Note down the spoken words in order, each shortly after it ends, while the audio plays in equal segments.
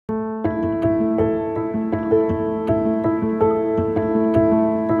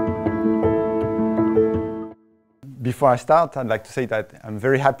before I start, I'd like to say that I'm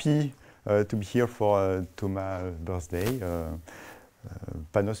very happy to be here for Thomas' birthday.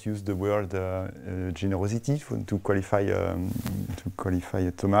 Panos used the word generosity to qualify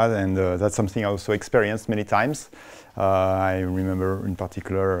Thomas, and that's something I also experienced many times. I remember in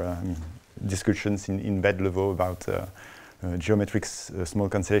particular discussions in bed level about geometric small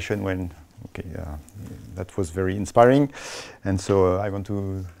constellation when that was very inspiring, and so I want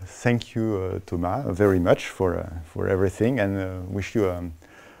to thank you, Thomas, very much for everything, and wish you a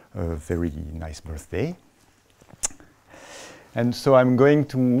very nice birthday. And so I'm going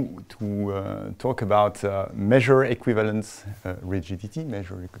to talk about measure equivalence rigidity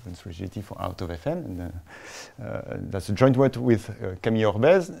for out of Fn, and that's a joint work with Camille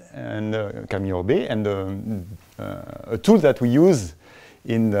Horbez and a tool that we use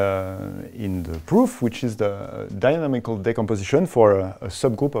in the proof, which is the dynamical decomposition for a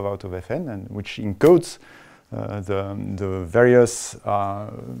subgroup of out of Fn, and which encodes the various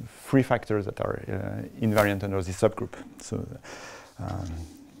free factors that are invariant under this subgroup. So,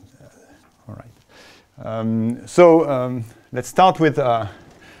 all right. Let's start with a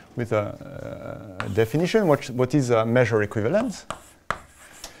definition. What is a measure equivalence?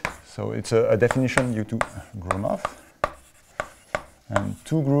 So it's a definition due to Gromov. And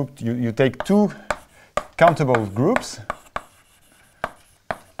two groups, you take two countable groups,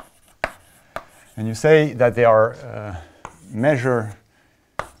 and you say that they are measure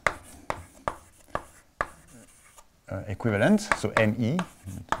equivalent, so ME.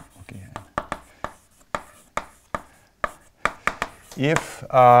 Okay. If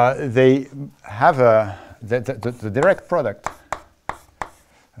they have the direct product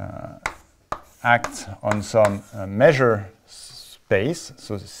acts on some measure space,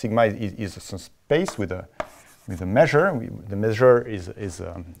 so sigma is some space with a measure. The measure is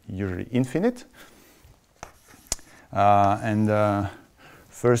usually infinite. And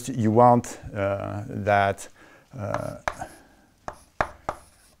first you want that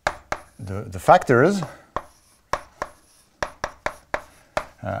the factors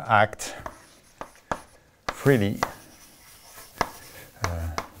act freely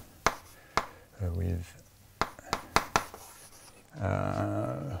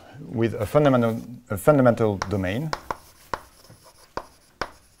with a fundamental domain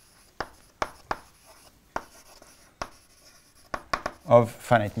of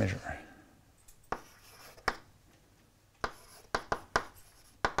finite measure.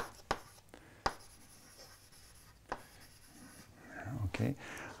 Okay.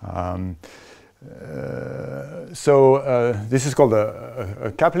 This is called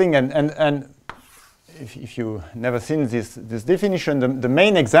a coupling, and if you never seen this definition, the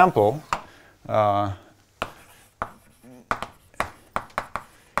main example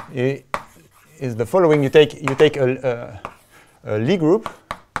is the following. You take a Lie group,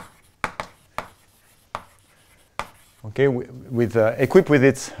 okay, equipped with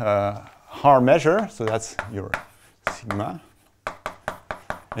its Haar measure, so that's your sigma,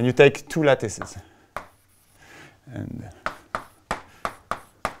 and you take two lattices, and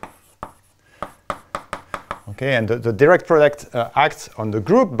okay, and the direct product acts on the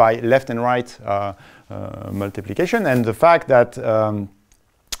group by left and right multiplication, and the fact that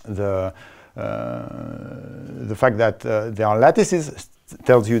the fact that there are lattices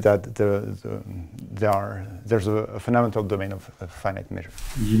tells you that there's a fundamental domain of finite measure.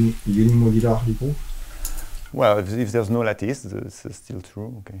 Unimodular group? Well, if there's no lattice, this is still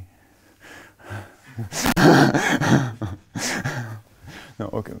true. Okay. No.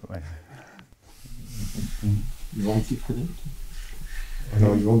 Okay. Right. You want it,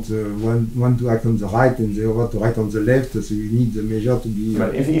 no, you want one to act on the right and the other to act on the left, so you need the measure to be.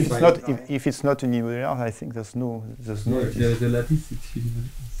 But if it's not unimodular, I think there's no. The lattice, it's unimodular.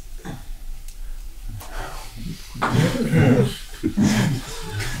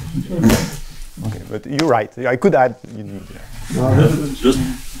 Okay, but you're right. I could add unimodular.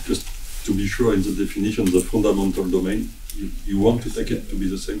 Just to be sure, in the definition, the fundamental domain, you want to take it to be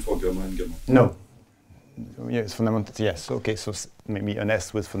the same for gamma and gamma. No. Yes, fundamental. Yes. Okay. So maybe an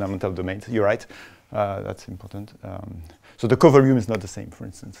S with fundamental domains. You're right. That's important. So the covolume is not the same, for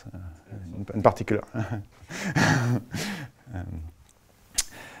instance, in particular.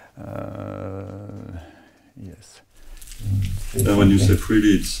 Yes. And when you say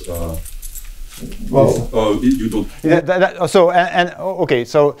freely, it's well, you don't. Okay.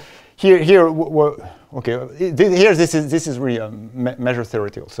 So here, okay. Here, this is really measure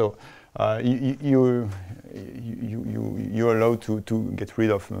theoretical. So. You're allowed to get rid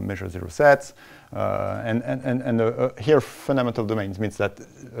of measure zero sets, and here fundamental domains means that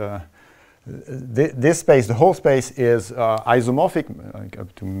this space, the whole space, is isomorphic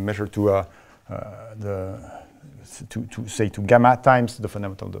to measure to say to gamma times the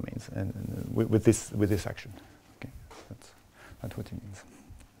fundamental domains, and with this action. Okay, that's what it means.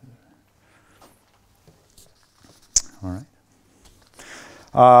 All right.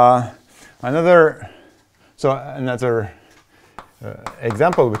 Another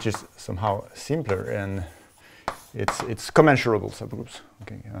example, which is somehow simpler, and it's commensurable subgroups.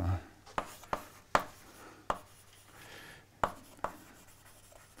 Okay.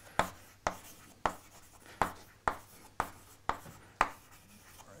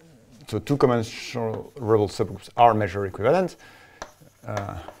 So two commensurable subgroups are measure equivalent.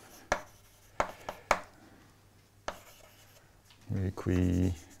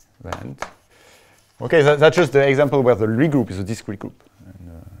 Equivalent. Okay, that's just the example where the Lie group is a discrete group.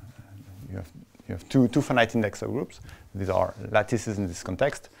 And, you have two finite index subgroups. These are lattices in this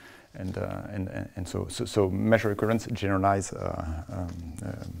context, and so measure equivalence generalize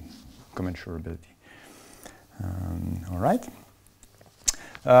commensurability. All right.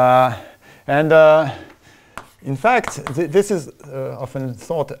 In fact, this is often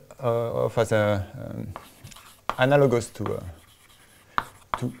thought of as analogous to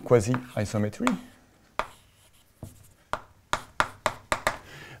quasi-isometry.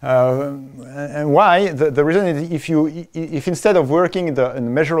 And why? The reason is if instead of working in the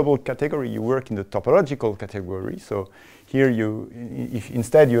measurable category, you work in the topological category. So here if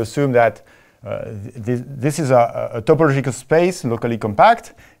instead you assume that this is a topological space, locally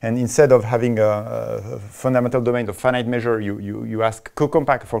compact, and instead of having a fundamental domain of finite measure, you ask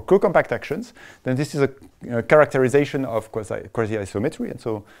for co-compact actions, then this is a characterization of quasi-isometry, and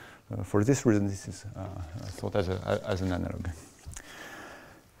so for this reason, this is thought as an analog.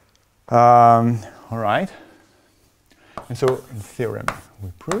 All right, and so in theorem we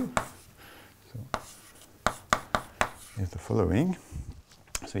prove. So here's the following.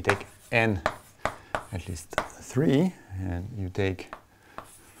 So you take n at least 3, and you take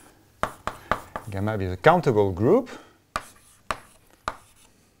gamma is a countable group.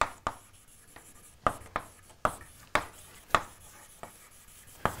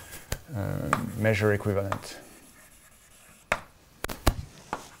 Measure equivalent.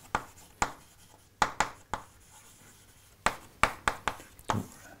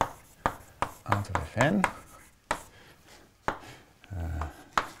 Out of Fn.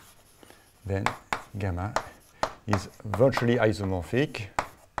 Then gamma is virtually isomorphic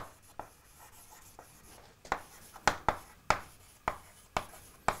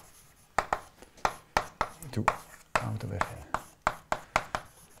to out of Fn.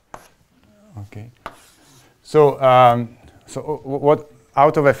 Okay. So, what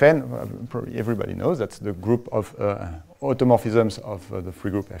out of Fn? Probably everybody knows that's the group of automorphisms of the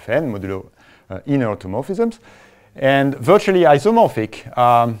free group Fn modulo inner automorphisms, and virtually isomorphic.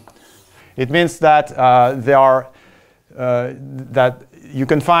 It means that that you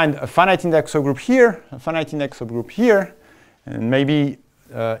can find a finite index subgroup here, a finite index subgroup here, and maybe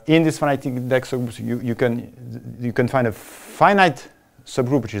in this finite index subgroup you can find a finite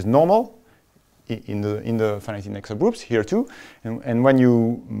subgroup which is normal in the finite index subgroups here too, and when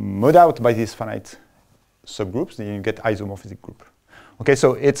you mod out by these finite subgroups, then you get isomorphic group. Okay,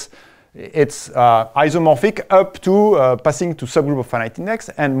 so it's isomorphic up to passing to subgroup of finite index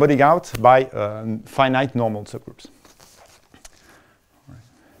and modding out by finite normal subgroups.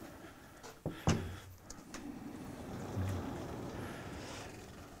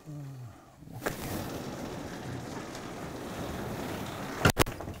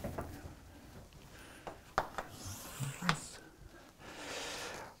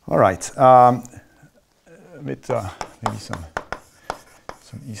 All right. A bit maybe some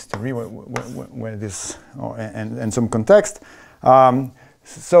history where this and some context. About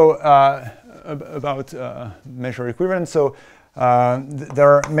measure equivalence. So there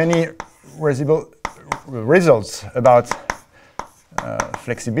are many results about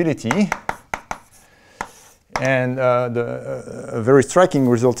flexibility, and a very striking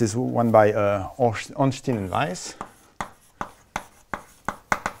result is one by Ornstein and Weiss.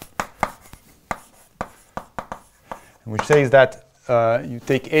 Which says that you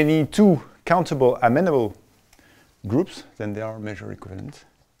take any two countable amenable groups, then they are measure equivalent.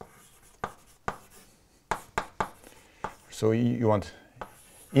 So you want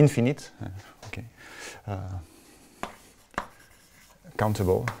infinite, okay,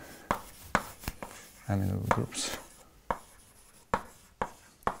 countable amenable groups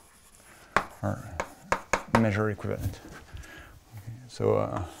are measure equivalent. Okay, so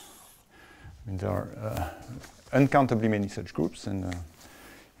I mean, there are uncountably many such groups, and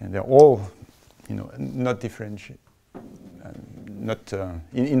and they're all, not differentiate, not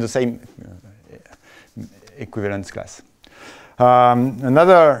in the same equivalence class.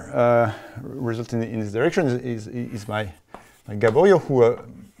 Another result in this direction is by Gaboriau,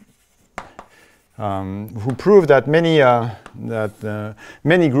 who proved that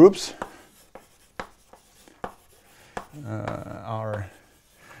many groups are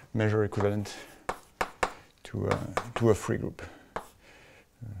measure equivalent to a free group.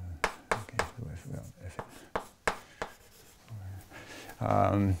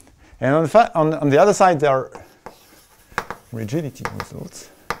 And on the other side, there are rigidity results.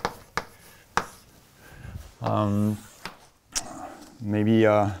 Maybe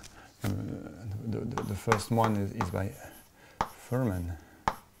the first one is by Furman.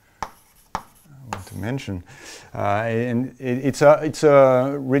 I want to mention, and it's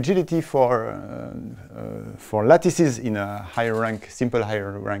a rigidity for lattices in a higher rank, simple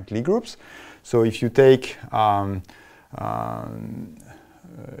higher rank Lie groups. So if you take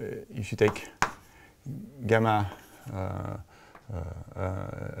gamma a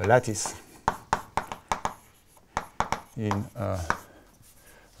lattice in a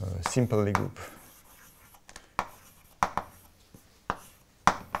simple Lie group,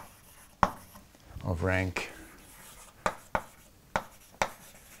 of rank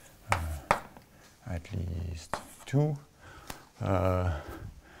at least 2,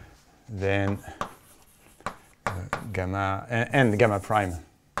 then gamma and gamma prime.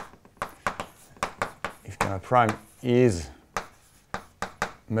 If gamma prime is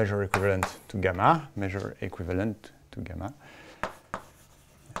measure equivalent to gamma,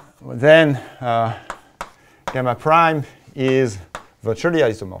 then gamma prime is virtually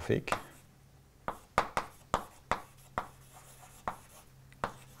isomorphic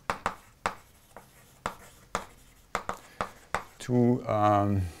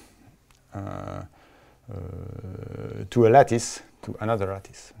to a lattice, to another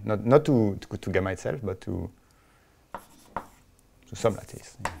lattice, not to gamma itself, but to some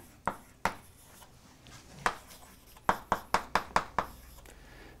lattice.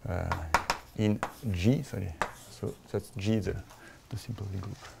 Yeah. In G, sorry, so that's G, the simple Lie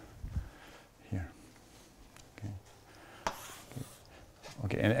group here.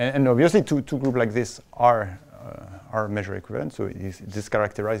 Okay, and obviously two groups like this are measure equivalent, so this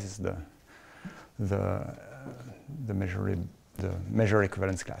characterizes the measure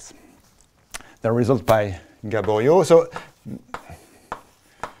equivalence class. The result by Gaboriau. So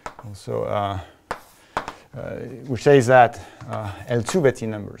also which says that L2 Betti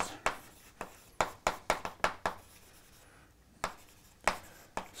numbers.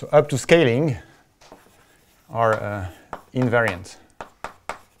 So up to scaling are invariant,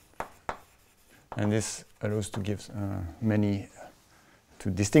 and this allows to give to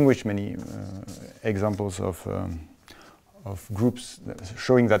distinguish many examples of groups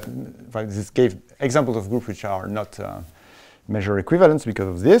showing that this gave examples of groups which are not measure equivalents because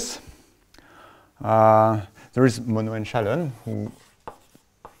of this. There is Monod and Shalon who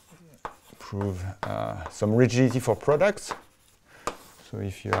prove some rigidity for products. So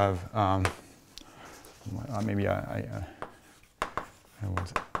if you have maybe I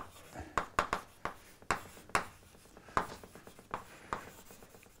want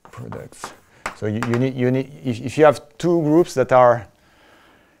products. So you need if you have two groups that are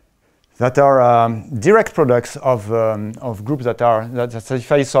direct products of groups that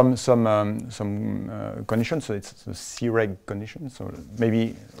satisfy some conditions. So it's a C-reg condition. So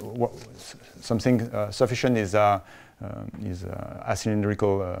maybe something sufficient is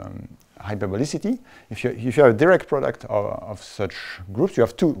acylindrical hyperbolicity. If you have a direct product of such groups, you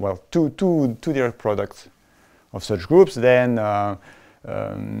have two direct products of such groups, then the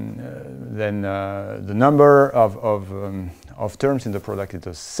number of terms in the product is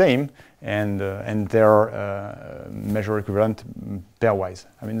the same, and they are measure equivalent pairwise.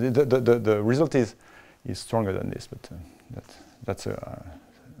 I mean, the result is stronger than this, but that's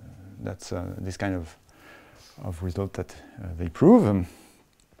this kind of result that they prove,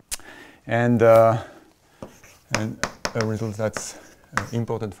 and a result that's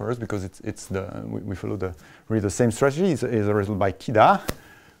important for us because we follow really the same strategy is a result by Kida,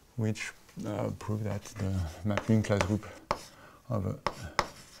 which proved that the mapping class group of a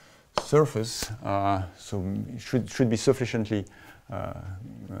surface so should be sufficiently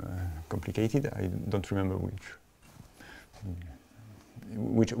complicated. I don't remember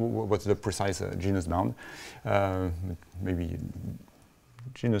what's the precise genus bound. Maybe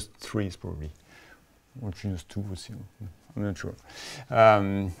genus 3 is probably, or genus 2 was, I'm not sure.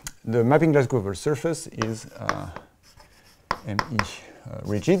 The mapping class group over surface is ME.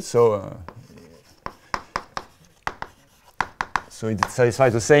 rigid, so it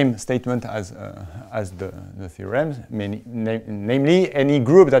satisfies the same statement as the theorem, namely any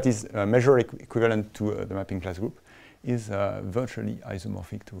group that is measure equivalent to the mapping class group is virtually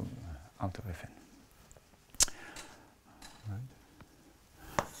isomorphic to out of Fn. Right.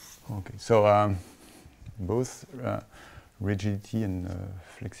 Okay, so both rigidity and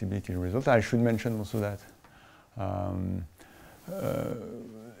flexibility result. I should mention also that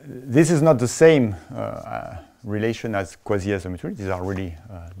this is not the same relation as quasi-isometry. These are really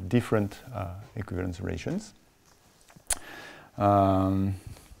different equivalence relations. And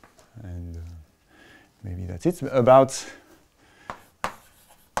maybe that's it. About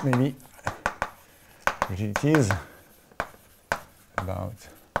maybe rigidities, about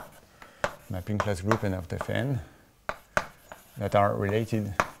mapping class group and out Fn that are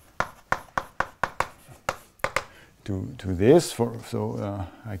related to this. So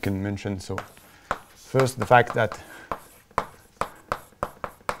I can mention, so first the fact that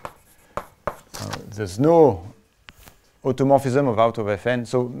there's no automorphism of out of Fn.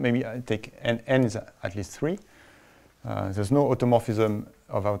 So maybe I take n is at least 3. There's no automorphism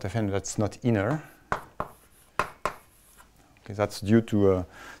of out of Fn that's not inner. Okay, that's due to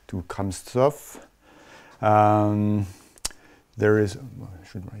Kramstov. There is, well, I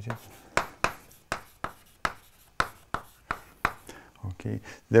should write it. Okay,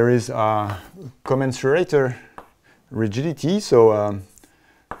 there is a commensurator rigidity. So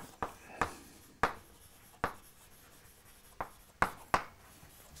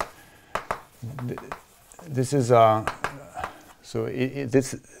this is so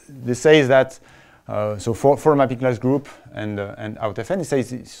this says that so for a mapping class group and out Fn, it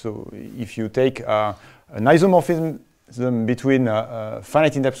says so if you take an isomorphism between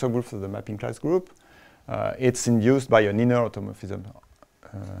finite in-depth subgroups of the mapping class group, it's induced by an inner automorphism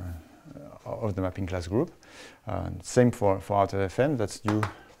of the mapping class group. Same for out of Fn. That's due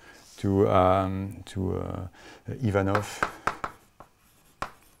to Ivanov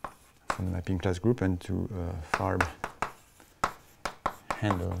from the mapping class group and to Farb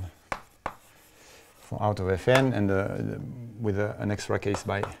Handel for out of Fn, and with an extra case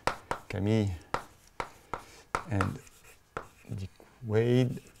by Camille and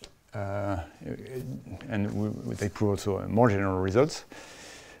Wade. And they prove also more general results.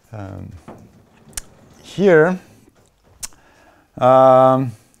 Here,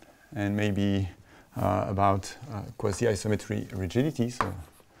 and maybe about quasi-isometry rigidity. So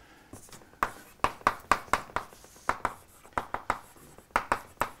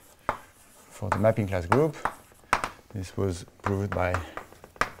for the mapping class group, this was proved by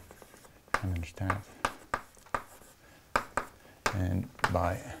Hammerstadt and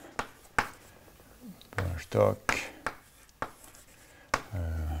by Stock,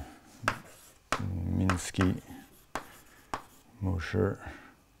 Minsky, Mosher,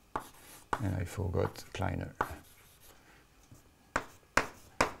 and I forgot Kleiner.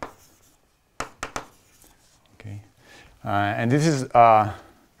 Okay, and this is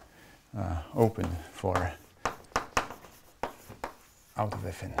open for out of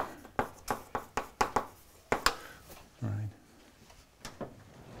Fn. Right.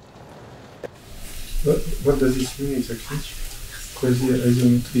 What does this mean exactly?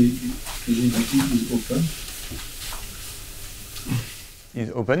 Quasi-isometry rigidity is open? Is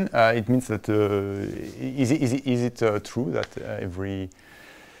open. It means that is it true that every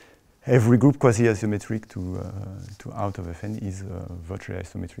group quasi-isometric to out of Fn is virtually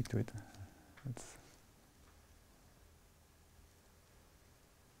isometric to it?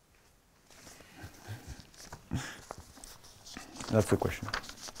 That's the question.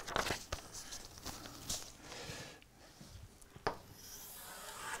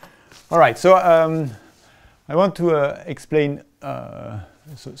 All right, so I want to explain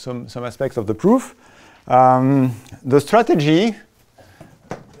some aspects of the proof. The strategy,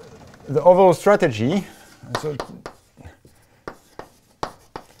 the overall strategy, so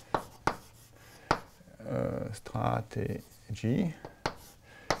strategy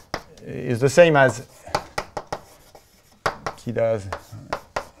is the same as Kidas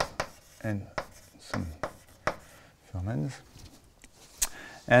and some Furmans.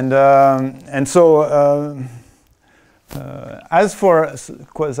 And so, as for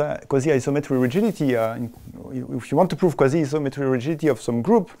quasi-isometry rigidity, if you want to prove quasi-isometry rigidity of some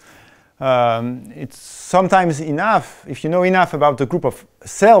group, it's sometimes enough, if you know enough about the group of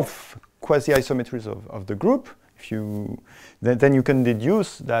self quasi-isometries of the group, then you can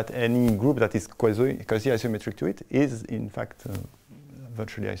deduce that any group that is quasi-isometric to it is, in fact,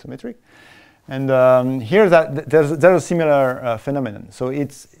 virtually isometric. And here there's a similar phenomenon. So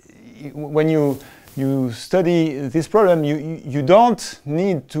it's when you study this problem, you don't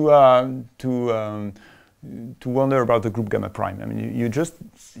need to wonder about the group gamma prime. I mean, you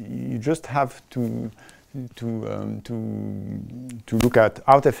just have to look at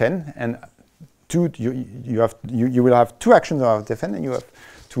out fn, and you will have two actions out fn, and you have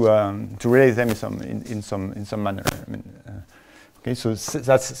to relate them in some manner. I mean, okay, so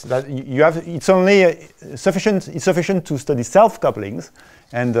that you have. It's only sufficient. It's sufficient to study self-couplings,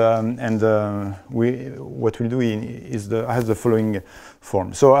 and what we'll do has the following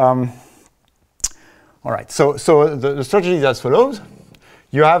form. So all right. So the strategy is as follows.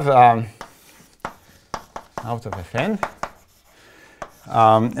 You have out of fn,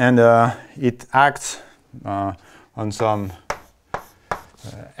 and it acts on some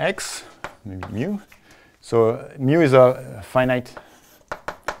x, maybe mu. So mu is a finite.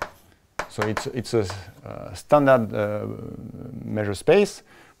 So it's a standard measure space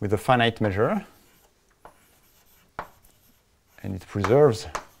with a finite measure, and it preserves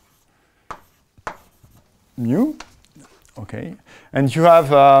mu. Okay, and you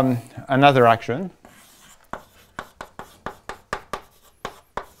have another action.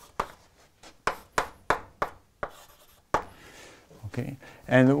 Okay,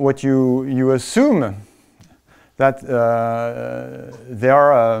 and what you assume that they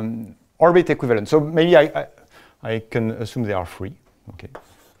are orbit equivalent. So maybe I can assume they are free. Okay,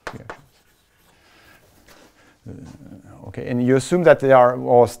 okay, and you assume that they are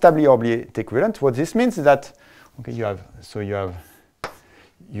or stably orbit equivalent. What this means is that you have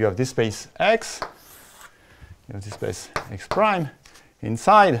this space X, you have this space X prime.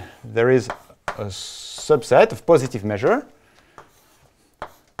 Inside there is a subset of positive measure,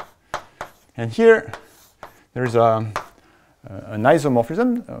 and here there is an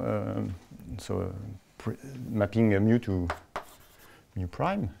isomorphism, so mapping mu to mu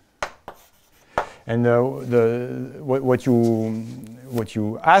prime. And what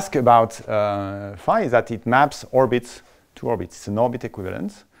you ask about phi is that it maps orbits to orbits. It's an orbit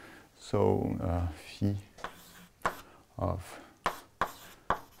equivalence. So phi of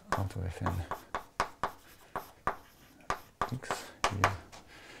out of fn x here.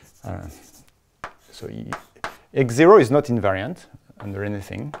 So x0 is not invariant under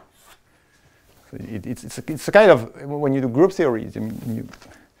anything. So it's a kind of, when you do group theory, you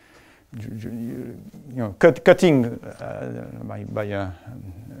know, cutting by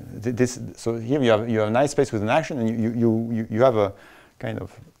this. So here you have a nice space with an action, and you have a kind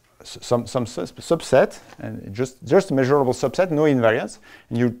of some subset, and just a measurable subset, no invariance,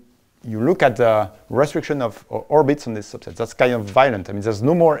 and you look at the restriction of orbits on this subset. That's kind of violent. I mean, there's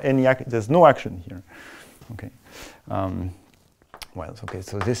no more there's no action here. Okay. Well, okay.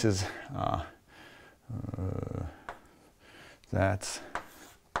 So this is that's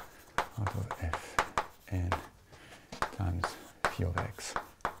out of f n times phi of x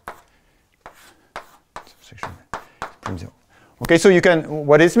section prime 0. Okay, so you can,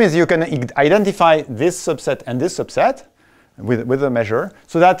 what this means, you can identify this subset and this subset with a measure,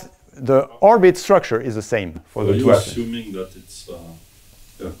 so that the orbit structure is the same for the two. Are you assuming that it's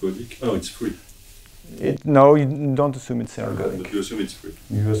ergodic? Oh, it's free. No, you don't assume it's ergodic. But you assume it's free.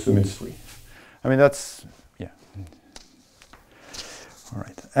 You assume it's free. I mean, that's, yeah. All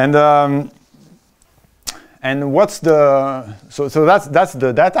right. And what's the, so that's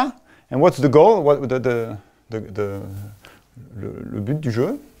the data. And what's the goal? What le but du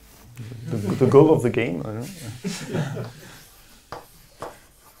jeu? The goal of the game? I don't know.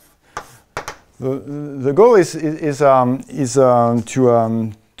 The goal is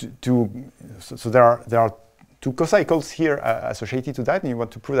so there are two cocycles here associated to that, and you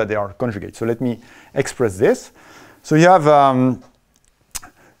want to prove that they are conjugate. So let me express this. So you have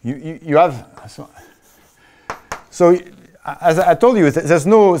so as I told you, there's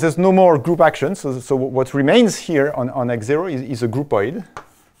no more group action. So what remains here on x0 is a groupoid.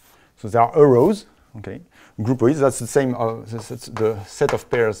 So there are arrows. Okay, groupoids. That's the same. That's the set of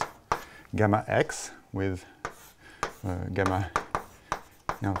pairs gamma x with gamma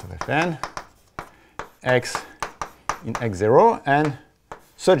out of fn x in x0, and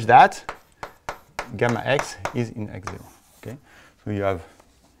such that gamma x is in x0. Okay, so you have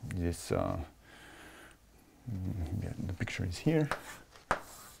this. The picture is here.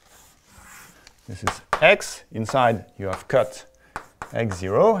 This is x. Inside you have cut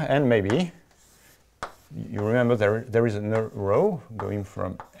x0, and maybe you remember there is a row going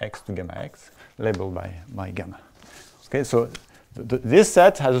from x to gamma x labeled by gamma. Okay, so this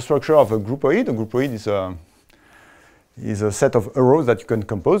set has a structure of a groupoid. A groupoid is a set of arrows that you can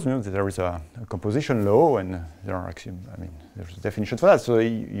compose. You know, there is a composition law, and there are axioms. I mean, there's a definition for that, so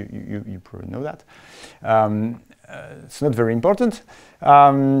you probably know that. It's not very important.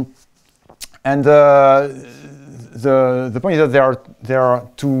 And the point is that there are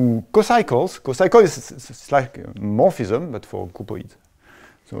two cocycles. Cocycle is like a morphism, but for groupoid.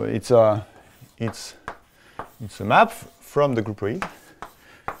 So it's a map from the groupoid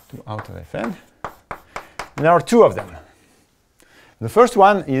to out of Fn. And there are two of them. The first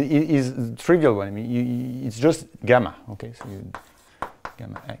one is the trivial one. I mean, it's just gamma. Okay, so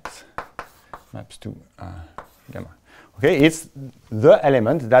gamma x maps to gamma. Okay, it's the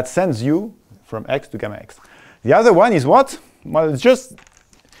element that sends you from x to gamma x. The other one is what? Well, it's just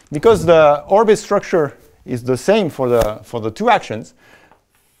because the Horbez structure is the same for the two actions.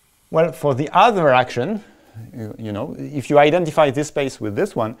 Well, for the other action, you know, if you identify this space with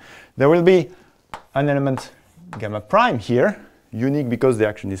this one, there will be an element gamma prime here, unique because the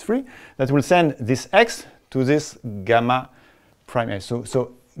action is free, that will send this x to this gamma prime s.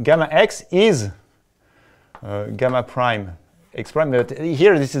 So gamma x is gamma prime x prime, but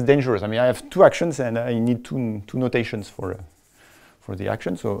here this is dangerous. I mean, I have two actions and I need two notations for the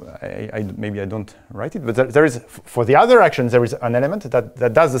action, so maybe I don't write it, but there is, for the other actions, there is an element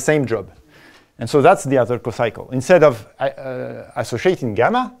that does the same job. And so that's the other cocycle. Instead of associating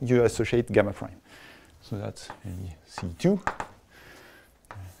gamma, you associate gamma prime. So that's maybe C2,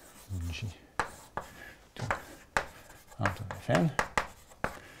 G2 out of Fn,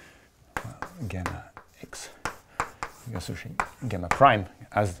 gamma x. You associate gamma prime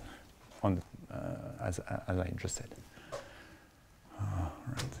as I just said.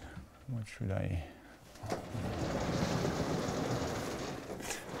 Right. What should I?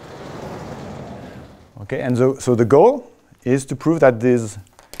 Okay, and so the goal is to prove that these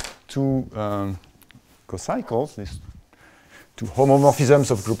two cocycles, these two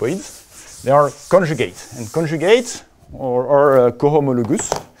homomorphisms of groupoids, they are conjugate. And conjugate or cohomologous,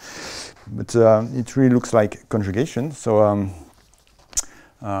 but it really looks like conjugation. So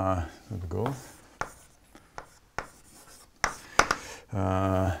the goal.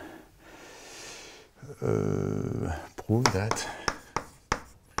 Prove that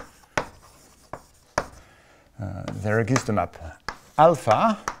there exists a map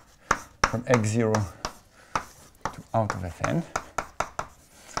alpha from x0 to out of Fn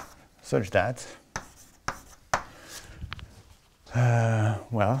such that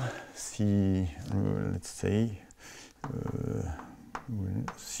well, let's say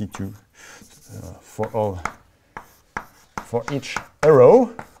C2 for each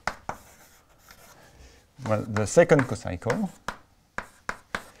arrow. Well, the second cocycle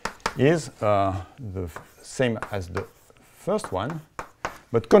is the same as the first one,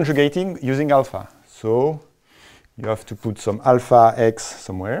 but conjugating using alpha. So you have to put some alpha x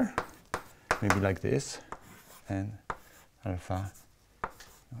somewhere, maybe like this, and alpha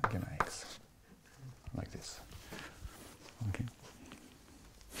gamma x, like this. Okay.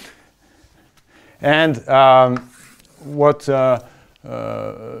 And what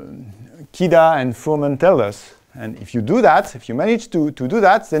Kida and Fuhrman tell us, and if you do that, if you manage to do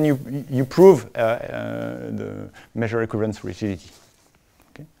that, then you prove the measure equivalence rigidity.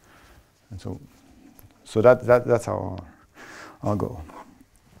 Okay, and so that's our goal.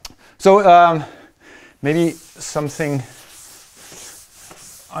 So maybe something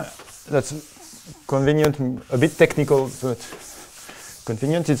that's convenient, a bit technical, but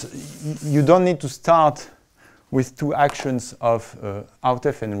convenient is you don't need to start with two actions of out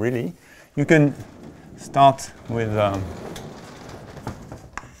f and really. You can start with,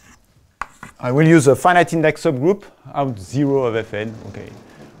 I will use a finite index subgroup out 0 of Fn, okay.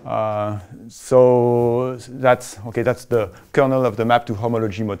 So that's the kernel of the map to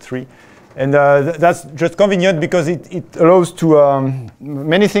homology mode 3. And that's just convenient because it allows to,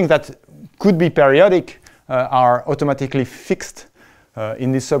 many things that could be periodic are automatically fixed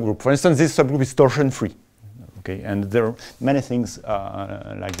in this subgroup. For instance, this subgroup is torsion free. Okay, and there are many things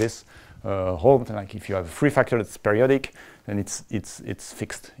like this. Like if you have a free factor that's periodic, then it's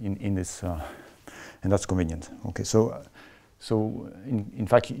fixed in this, and that's convenient. Okay, so in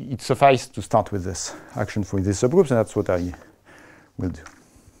fact it suffices to start with this action for these subgroups, and that's what I will do.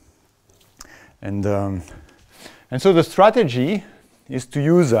 And so the strategy is to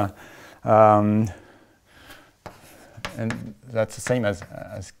use, and that's the same as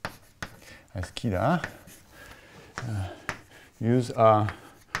Kida. Use a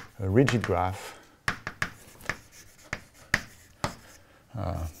rigid graph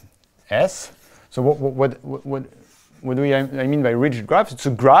S. So what do I mean by rigid graph? It's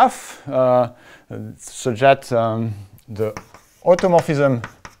a graph such that the automorphism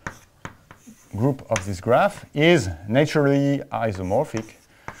group of this graph is naturally isomorphic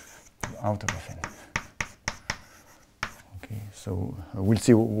out of Fn. Okay, so we'll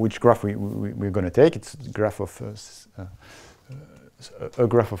see which graph we're going to take. It's a graph of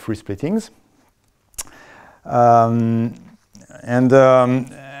free splittings. And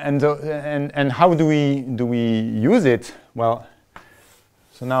how do we use it? Well,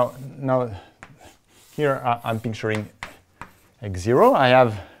 so now here I'm picturing x0. I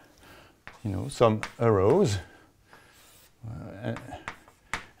have some arrows,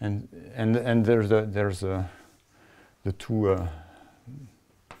 and there's the two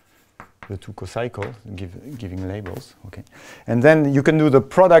cocycles giving labels. Okay, and then you can do the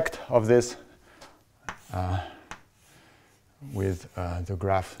product of this with the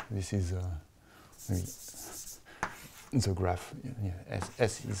graph. This is the graph. Yeah,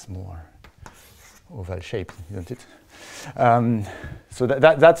 S is more oval shaped, isn't it? So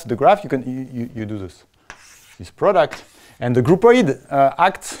that's the graph. You do this product, and the groupoid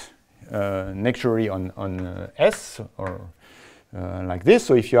acts naturally on S or like this.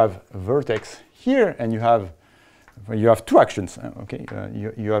 So if you have a vertex here and you have two actions, okay,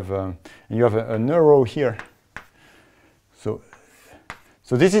 you have an arrow here. So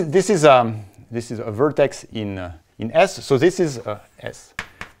this is a vertex in S. So this is S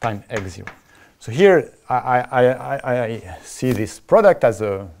times x0. So here I see this product as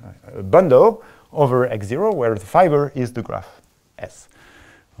a bundle over x0, where the fiber is the graph S.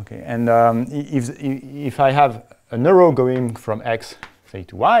 Okay, and if I have an arrow going from x, say,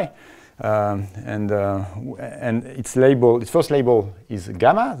 to y, and its first label is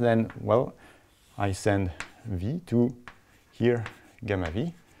gamma, then well, I send v to here gamma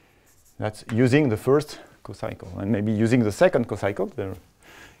v. That's using the first cocycle, and maybe using the second cocycle,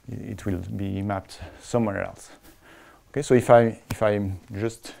 it will be mapped somewhere else. Okay, so if I'm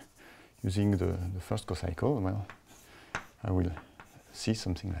just using the first cocycle, well, I will see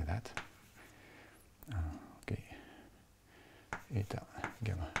something like that. Okay, eta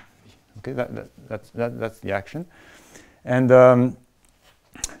gamma v. Okay, that's the action, and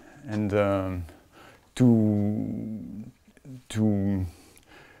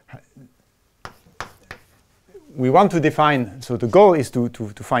we want to define, so the goal is to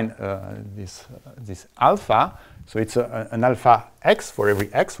find this alpha. So it's an alpha x for every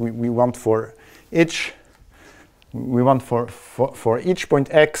x. We want for each point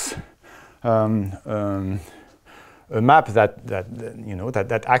x a map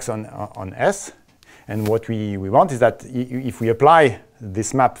that acts on S. And what we want is that if we apply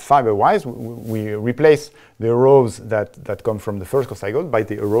this map fiber-wise, we replace the rows that come from the first cocycle by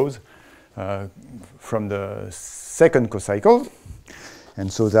the rows from the second cocycle,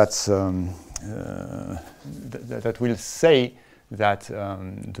 and so that's that will say that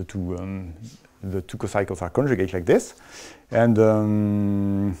the two cocycles are conjugate like this, and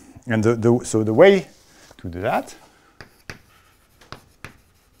so the way to do that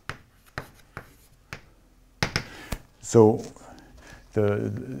so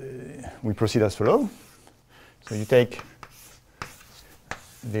we proceed as follows. So you take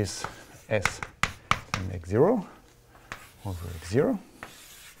this S and x0 over x0,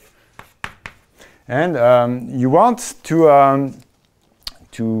 and you want to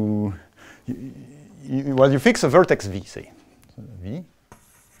you fix a vertex v, say, so v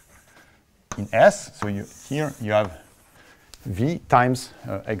in S. So here you have v times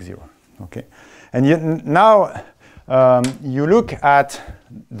x0. Okay, and now you look at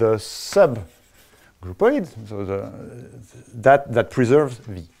the subgroupoid, so that preserves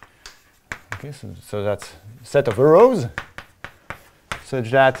v. Okay, so that's a set of arrows such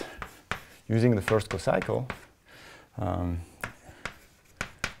that using the first cocycle,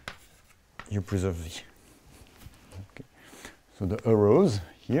 you preserve v. Okay. So the arrows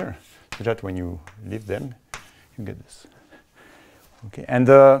here, such that when you leave them, you get this. Okay, and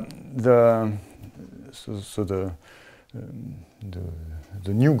the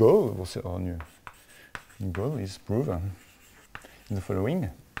new goal, or new goal, is proven in the following.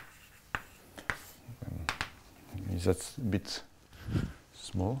 That's a bit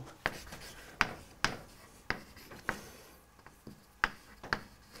small.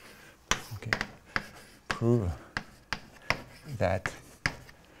 Okay, prove that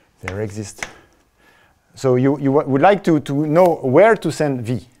there exists. So you would like to know where to send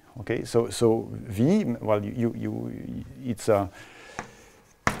v. Okay, so v, well,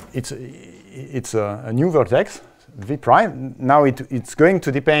 it's a new vertex, v prime. Now it's going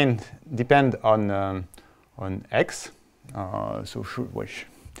to depend on x. So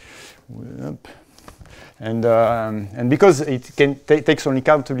And because it can takes only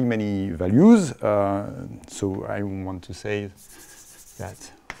countably many values, so I want to say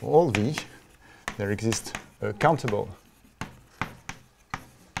that for all V, there exists a countable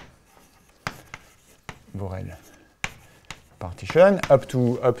Borel partition up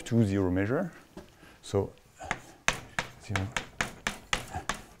to zero measure. So 0.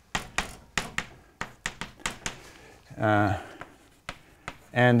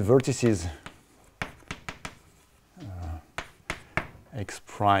 And vertices x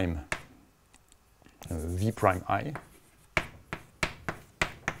prime v prime I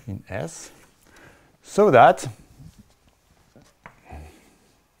in S, so that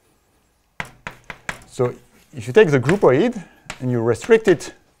if you take the groupoid and you restrict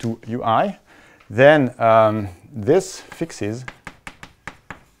it to UI, then this fixes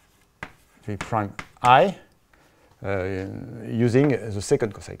v prime I using the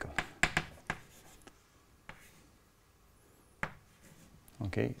second cocycle.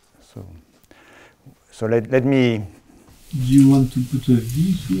 Okay, so let me. Do you want to put a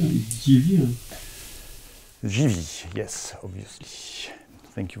V here? It's GV. Huh? GV, yes, obviously.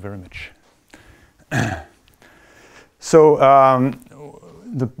 Thank you very much. So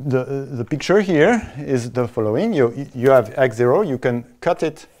the picture here is the following. You have x0. You can cut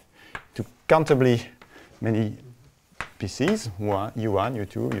it to countably many pieces, U1,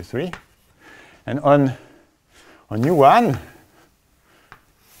 U2, U3. And on U1,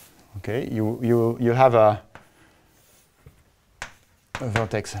 okay, you have a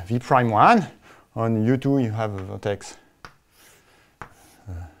vertex v prime 1. On U2, you have a vertex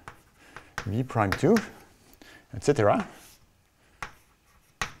v prime 2, etc.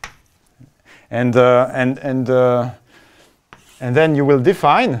 And then you will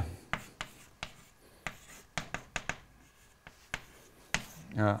define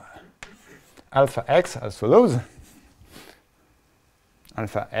alpha x as follows.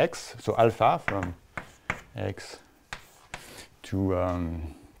 Alpha x, so alpha from x to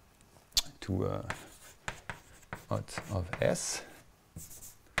out of S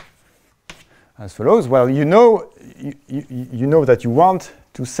as follows. Well, you know that you want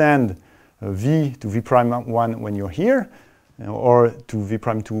to send v to v prime 1 when you're here, or to v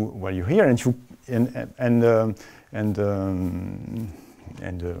prime 2 while you're here, and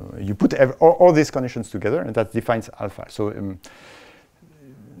you put all these conditions together, and that defines alpha.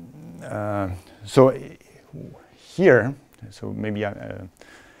 So here, so maybe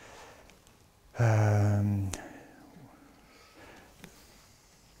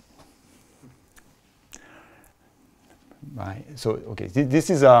so okay, this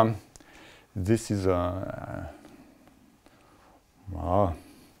is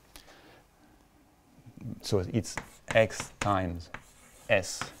so it's x times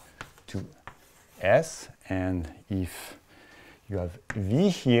S to S, and if you have V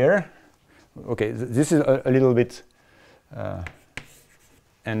here, okay, this is a little bit,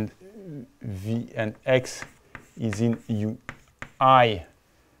 and V and X is in UI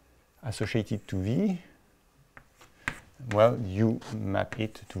associated to V. Well, you map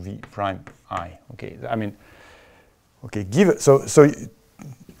it to V prime I. Okay, I mean, okay, so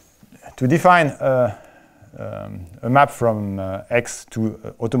to define a map from X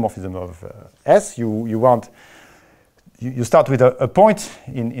to automorphism of S, you start with a point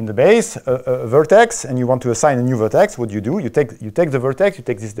in the base, a vertex, and you want to assign a new vertex. What do? You take the vertex, you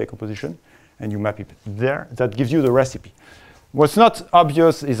take this decomposition, and you map it there. That gives you the recipe. What's not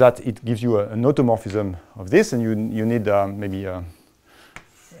obvious is that it gives you an automorphism of this, and you need maybe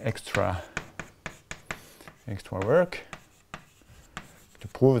extra work to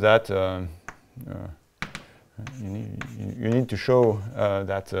prove that you need to show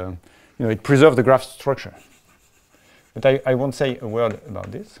that it preserves the graph structure. But I won't say a word about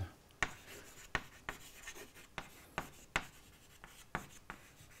this.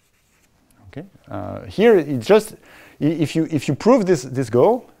 Okay. Here it's just if you prove this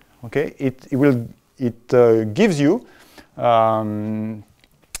goal, okay, it gives you a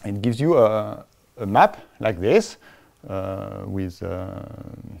map like this with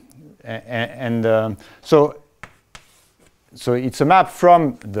so it's a map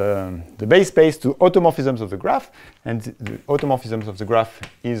from the base space to automorphisms of the graph, and the automorphisms of the graph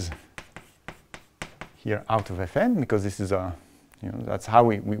is here out of Fn, because this is that's how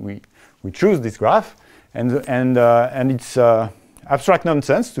we choose this graph, and it's abstract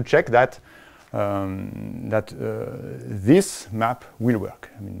nonsense to check that this map will work.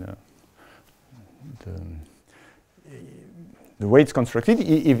 I mean, the way it's constructed,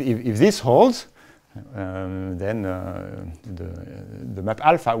 if this holds, then the map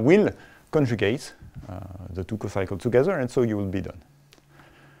alpha will conjugate the two cocycles together, and so you will be done.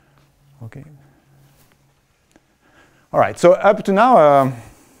 Okay. All right. So up to now,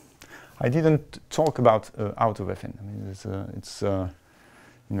 I didn't talk about out of Fn. I mean, it's you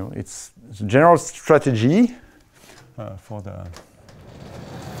know, it's a general strategy for the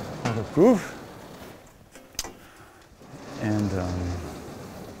proof, and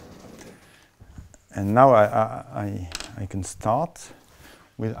now I can start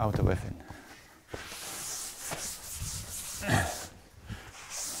with out of Fn.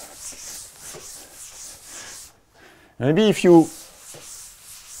 Maybe if you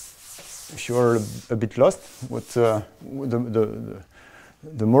are a bit lost, what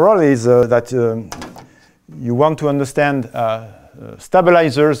the moral is that you want to understand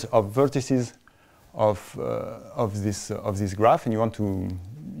stabilizers of vertices of this graph, and you want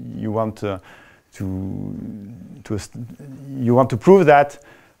to prove that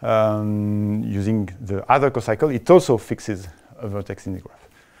using the other cocycle, it also fixes a vertex in the graph.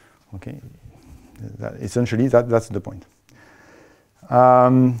 Okay, essentially that's the point.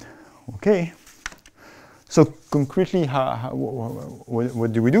 Okay. So concretely,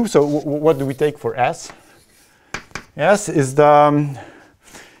 what do we do? So what do we take for S? S is the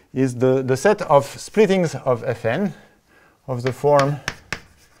set of splittings of Fn of the form.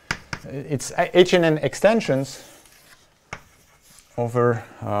 It's HNN extensions over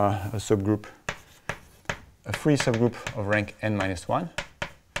a subgroup, a free subgroup of rank n-1.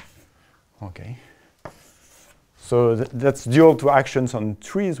 Okay. So that's dual to actions on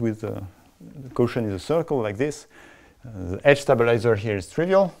trees with the quotient is a circle like this. The edge stabilizer here is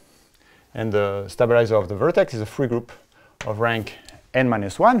trivial, and the stabilizer of the vertex is a free group of rank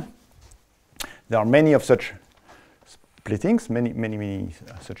n-1. There are many of such splittings, many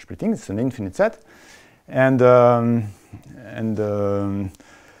such splittings. It's an infinite set, and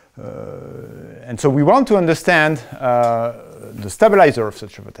so we want to understand the stabilizer of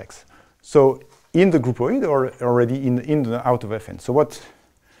such a vertex. So in the groupoid or already in the out of Fn. So what?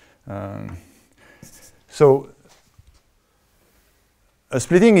 So a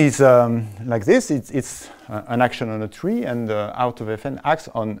splitting is like this. It's an action on a tree, and out of Fn acts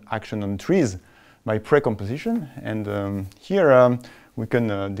on action on trees by precomposition. And here we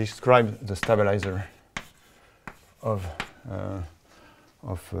can describe the stabilizer of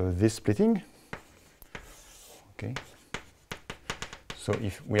this splitting. Okay. So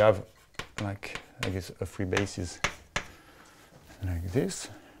if we have, like, I guess a free basis like this.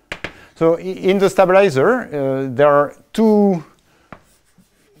 So in the stabilizer, there are two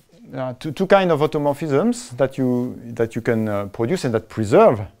kind of automorphisms that you can produce and that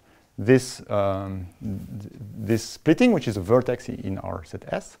preserve this this splitting, which is a vertex in our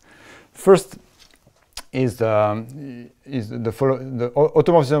set S. First is the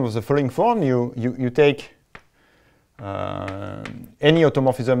automorphism of the following form. You take any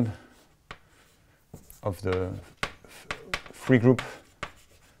automorphism of the free group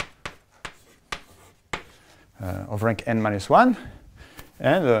of rank n-1,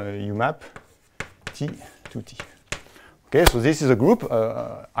 and you map T to T. Okay, so this is a group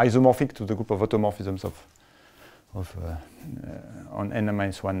isomorphic to the group of automorphisms on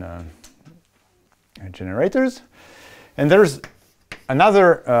n-1 generators. And there's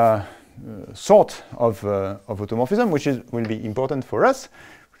another sort of automorphism which will be important for us,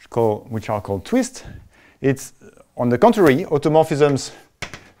 which are called twist. It's, on the contrary, automorphisms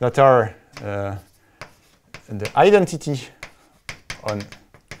that are the identity on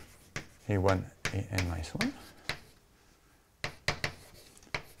A1, an-1.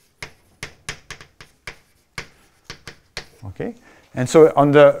 Okay, and so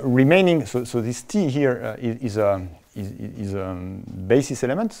on the remaining, so this T here is a basis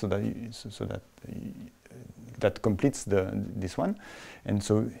element, so that completes this one, and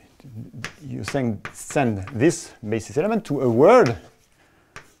so you send this basis element to a word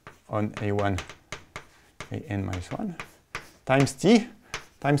on A1, an-1 times T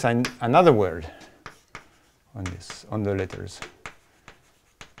times another word on this, on the letters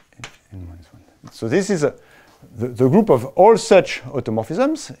n-1. So this is the group of all such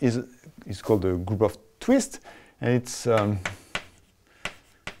automorphisms is called the group of twist, and it's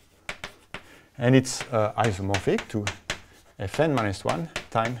isomorphic to Fn-1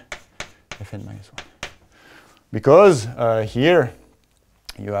 times Fn-1, because here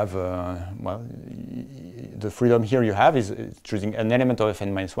you have well, the freedom here you have is choosing an element of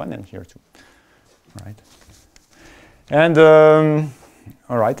Fn-1 and here too, right? And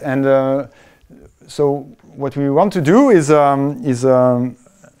all right, and so what we want to do is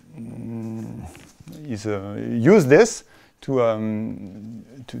use this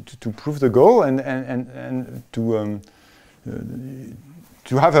to prove the goal and to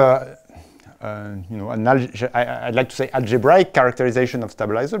have a you know, I'd like to say algebraic characterization of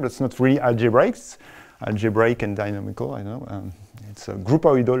stabilizer, but it's not really algebraic. It's algebraic and dynamical. I don't know. It's a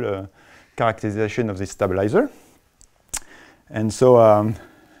groupoidal characterization of this stabilizer. And so,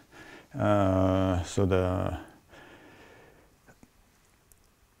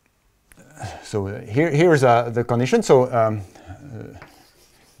 here's the condition. So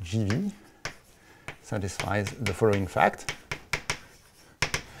GV satisfies the following fact.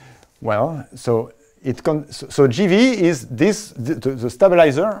 Well, so GV is the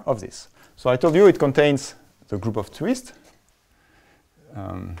stabilizer of this. So I told you it contains the group of twists.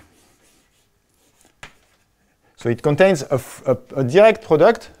 So it contains a direct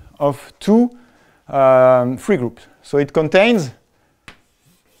product of two free groups. So it contains,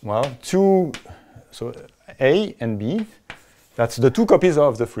 well, two, so A and B. That's the two copies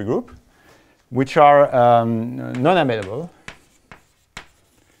of the free group, which are non-amenable.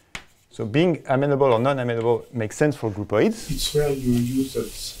 So being amenable or non-amenable makes sense for groupoids. It's where you use that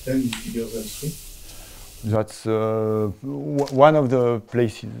n bigger than 3. That's one of the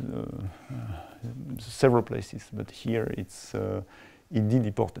places, several places, but here it's indeed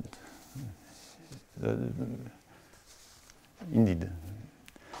important. Indeed.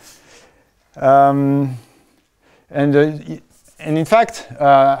 And in fact,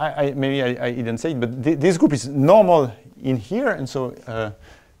 maybe I didn't say it, but this group is normal in here, and so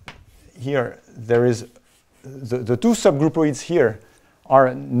here there is the two subgroupoids here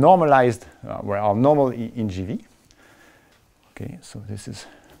are normalized, are normal in GV. Okay, so this is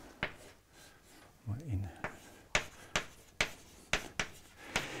in.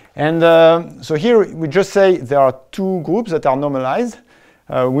 And so here we just say there are two groups that are normalized.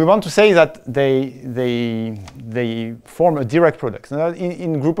 We want to say that they form a direct product. Now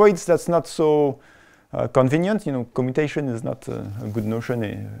in groupoids, that's not so convenient. You know, commutation is not a good notion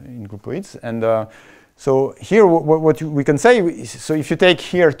in groupoids. And so here, what we can say is, so if you take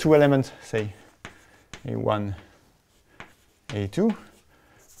here two elements, say A1, A2,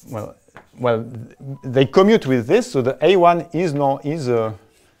 well, they commute with this. So the A1 is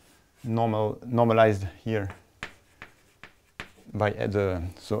normalized here by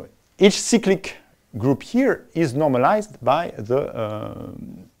so each cyclic group here is normalized by the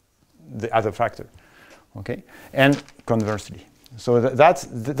other factor, okay, and conversely. So that's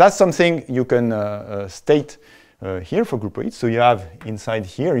something you can state here for groupoids. So you have inside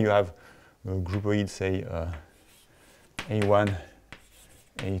here you have a groupoid, say A1,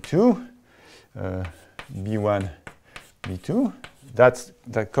 A2, B1, B2. That's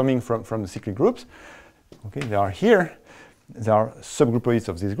coming from the cyclic groups. Okay, they are here. There are subgroupoids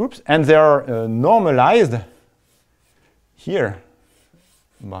of these groups, and they are normalized here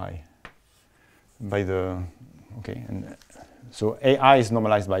by the, okay, and so AI is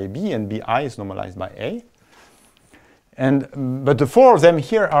normalized by B and BI is normalized by A. But the four of them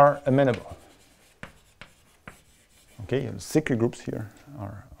here are amenable. Okay, cyclic groups here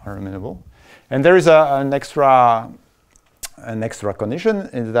are amenable. And there is an extra condition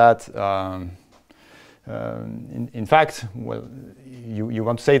in that in fact, well, you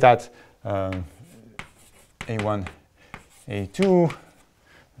want to say that A1, A2,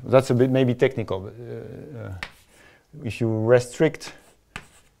 that's a bit maybe technical, but if you restrict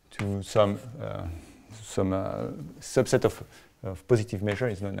to some subset of positive measure,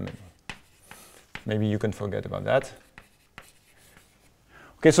 it's not amenable. Maybe you can forget about that.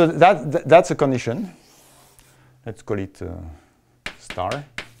 Okay, so that's a condition. Let's call it star.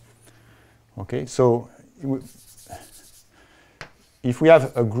 Okay, so if we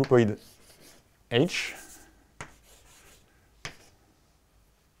have a groupoid H,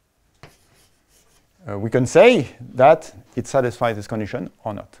 we can say that it satisfies this condition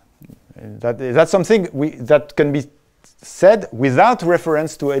or not. That's something that can be said without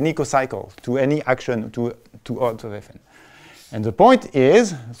reference to any cocycle, to any action, to out of Fn. And the point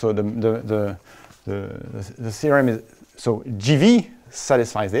is, so the theorem is, so GV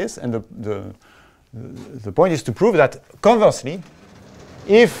satisfies this, and the point is to prove that conversely,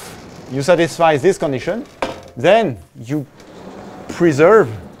 if you satisfy this condition, then you preserve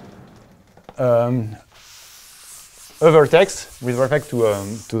a vertex with respect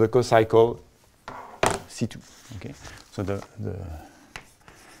to the cocycle C2. Okay, so the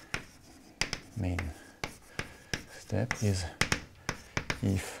main step is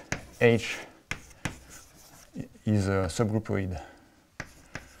if H is a subgroupoid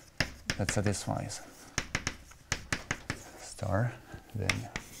that satisfies star, then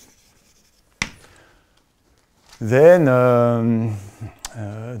then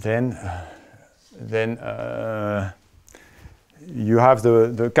you have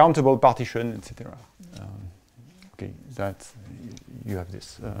the countable partition, etc. Okay, that you have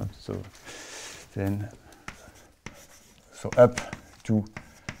this. So up to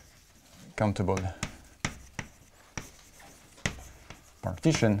countable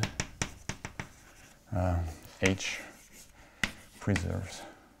partition, H preserves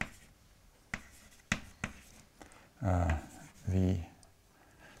the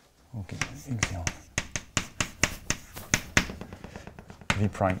V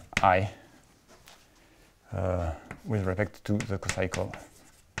prime I with respect to the cocycle.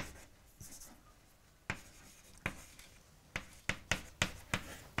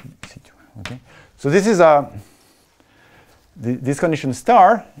 Okay, so this is this condition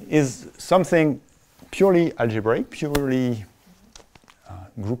star is something purely algebraic, purely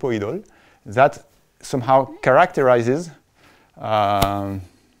groupoidal, that somehow characterizes. So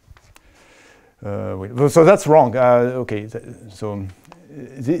that's wrong. Okay, so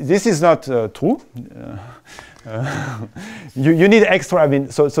this is not true. You need extra. I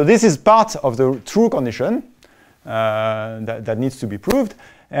mean, so this is part of the true condition that needs to be proved.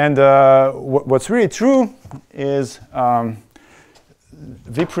 And what's really true is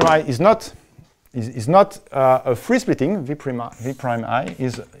V prime I is not a free splitting. V prime I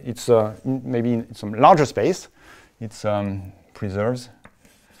is maybe in some larger space. It preserves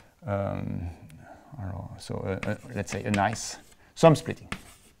let's say a nice sum splitting.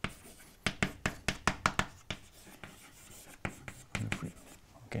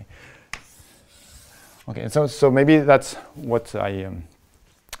 Okay. Okay. So maybe that's what I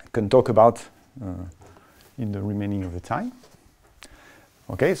can talk about in the remaining of the time.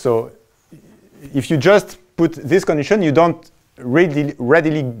 Okay, so if you just put this condition, you don't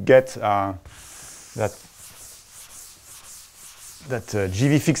readily get that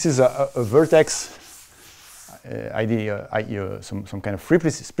GV fixes a vertex, ideally some kind of free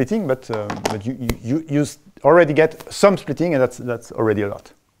splitting, but you already get some splitting, and that's already a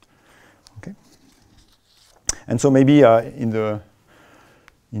lot. Okay, and so maybe in the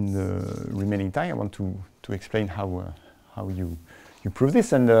remaining time, I want to explain how you prove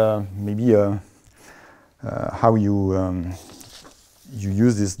this, and maybe how you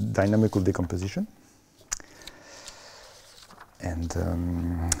use this dynamical decomposition. And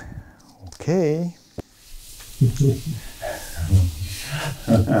okay.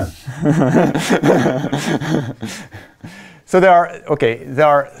 So there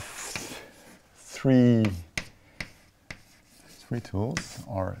are three tools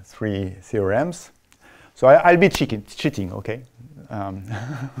or three theorems. So I'll be cheating, okay?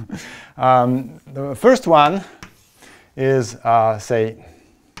 The first one is, say,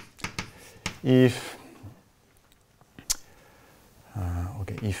 if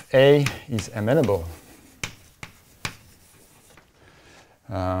A is amenable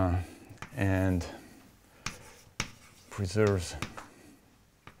and preserves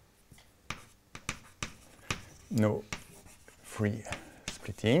no free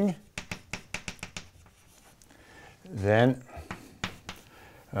splitting, then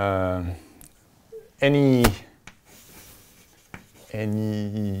any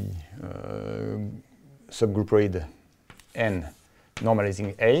subgroupoid N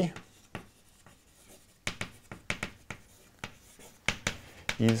normalizing A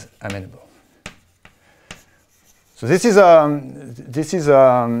is amenable. So this is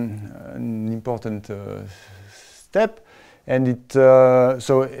an important step, and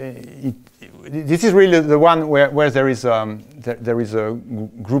this is really the one where there is a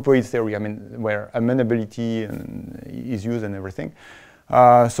groupoid theory. I mean, where amenability is used and everything.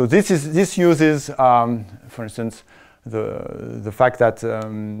 So this uses, for instance, the fact that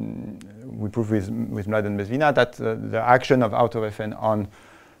we prove with Mlad and Bezvina that the action of out of Fn on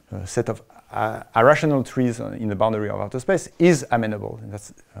a set of irrational trees in the boundary of outer space is amenable. And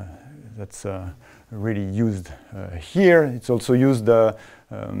that's really used here. It's also used the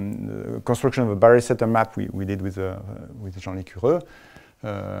construction of a Barré-Setter map we did with Jean-Luc Cureux.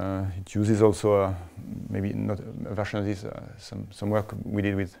 It uses also maybe not a version of this, some work we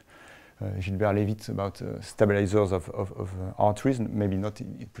did with Gilbert Levitt about stabilizers of R trees, maybe not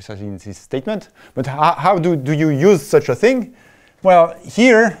precisely in this statement. But how do you use such a thing? Well,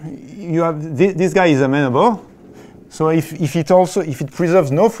 here you have this guy is amenable. So if it preserves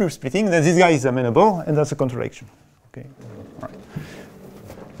no free splitting, then this guy is amenable, and that's a contradiction. Okay. All right.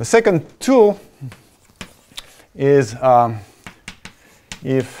 The second tool is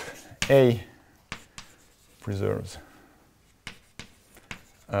if A preserves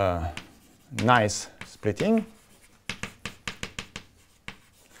nice splitting,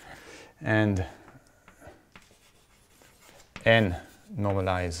 and n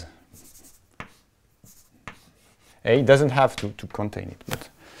normalize A. It doesn't have to contain it, but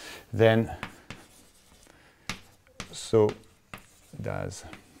then so does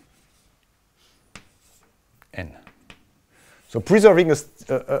n. So preserving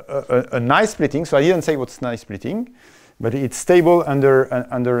a nice splitting. So I didn't say what's nice splitting, but it's stable under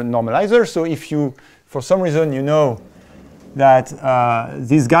normalizer. So if you, for some reason, you know that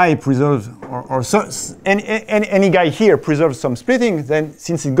this guy preserves, or so, any guy here preserves some splitting, then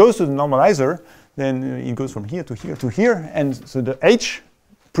since it goes to the normalizer, then it goes from here to here to here, and so the H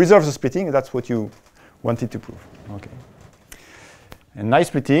preserves the splitting. That's what you wanted to prove. Okay. And nice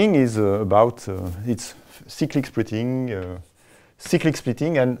splitting is about it's cyclic splitting,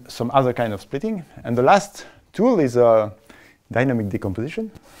 and some other kind of splitting. And the last tool is dynamic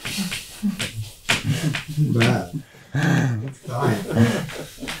decomposition.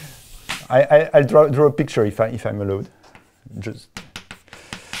 I'll draw a picture if I'm allowed. Just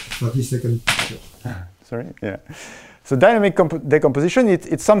 30-second picture. Sorry. Yeah. So dynamic decomposition,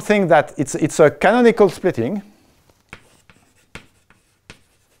 it's something that it's a canonical splitting.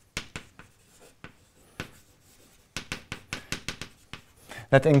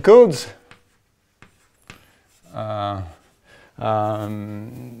 That encodes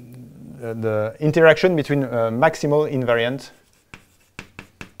the interaction between maximal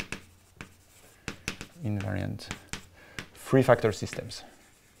invariant free factor systems.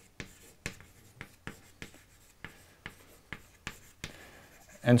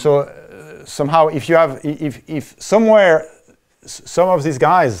 And so somehow if you have, if somewhere some of these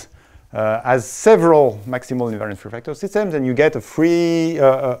guys has several maximal invariant free factor systems, then you get a free,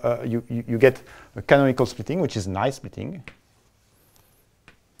 you get a canonical splitting, which is nice splitting.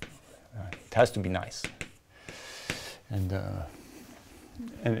 It has to be nice. And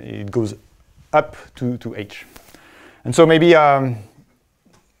it goes up to H. And so maybe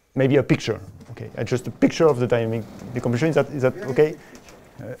maybe a picture, okay? Just a picture of the dynamic decomposition, is that okay?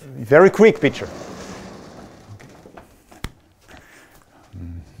 Very quick picture.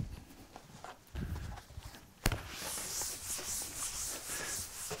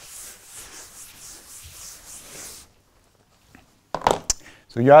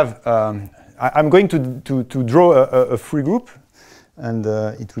 So you have, I'm going to draw a free group, and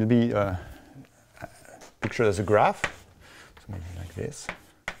it will be pictured as a graph, so maybe like this.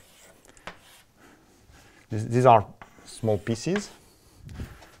 These are small pieces.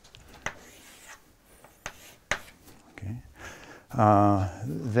 Okay.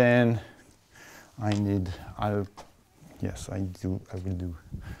 Then I need, I will do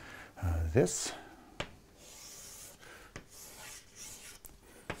this.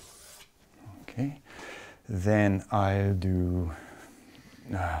 Okay, then I'll do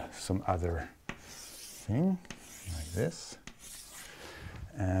some other thing like this,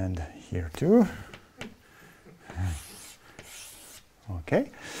 and here too.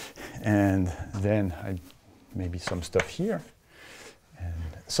 Okay, and then maybe some stuff here, and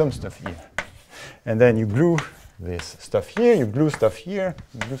some stuff here, and then you glue this stuff here, you glue stuff here,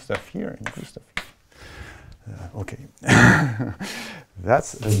 you glue stuff here, and glue stuff here. Okay.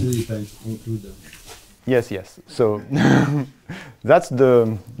 That's yes, yes. So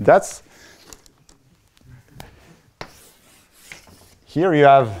that's here you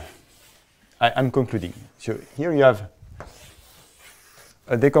have. I'm concluding. So here you have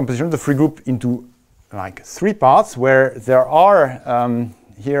a decomposition of the free group into like 3 parts, where there are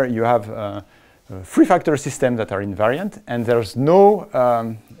here you have free factor systems that are invariant, and there's no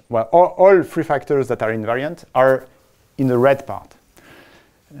well, all free factors that are invariant are in the red part.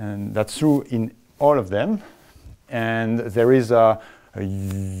 And that's true in all of them. And there is a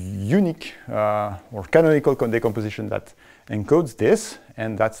unique or canonical decomposition that encodes this,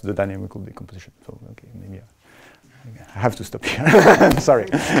 and that's the dynamical decomposition. So, okay, maybe I have to stop here. I'm sorry.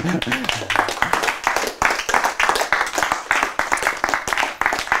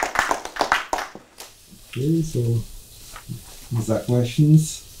 Okay, so these are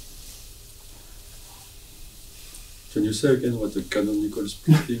questions. Can you say again what the canonical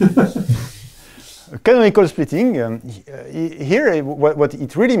splitting is? Canonical splitting, here what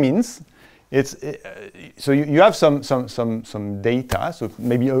it really means, it's so you have some data, so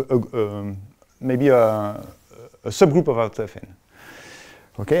maybe a subgroup of out of n.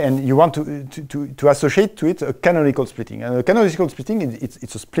 Okay, and you want to associate to it a canonical splitting. And a canonical splitting,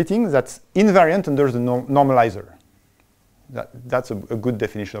 it's a splitting that's invariant under the normalizer. That's a good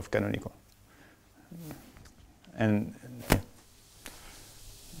definition of canonical. And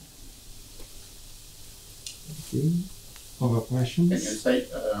yeah. Okay. Other questions? Can you say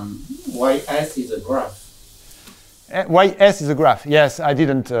YS is a graph? YS is a graph. Yes, I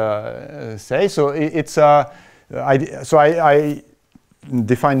didn't say. So it's I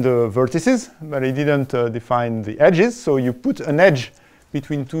defined the vertices, but I didn't define the edges. So you put an edge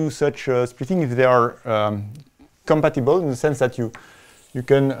between two such splitting if they are compatible, in the sense that you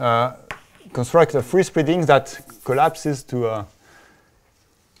can construct a free splitting that collapses to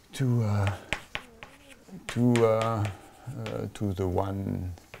the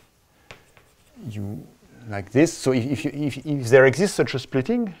one you like this. So if there exists such a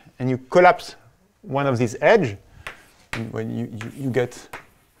splitting and you collapse one of these edge, when you get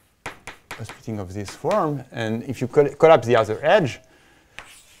a splitting of this form, and if you collapse the other edge,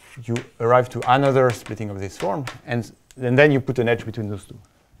 you arrive to another splitting of this form, and then you put an edge between those two.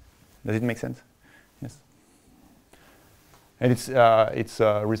 Does it make sense? Yes. And it's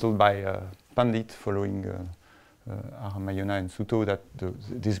resolved by Pandit following Aramayana and Suto that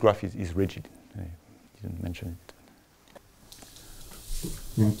this graph is rigid. I didn't mention it.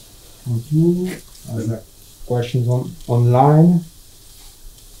 Thank you. Other questions online?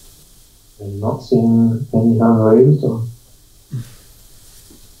 I'm not seeing any hand raised.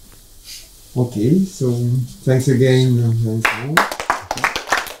 Okay, so thanks again, Vincent.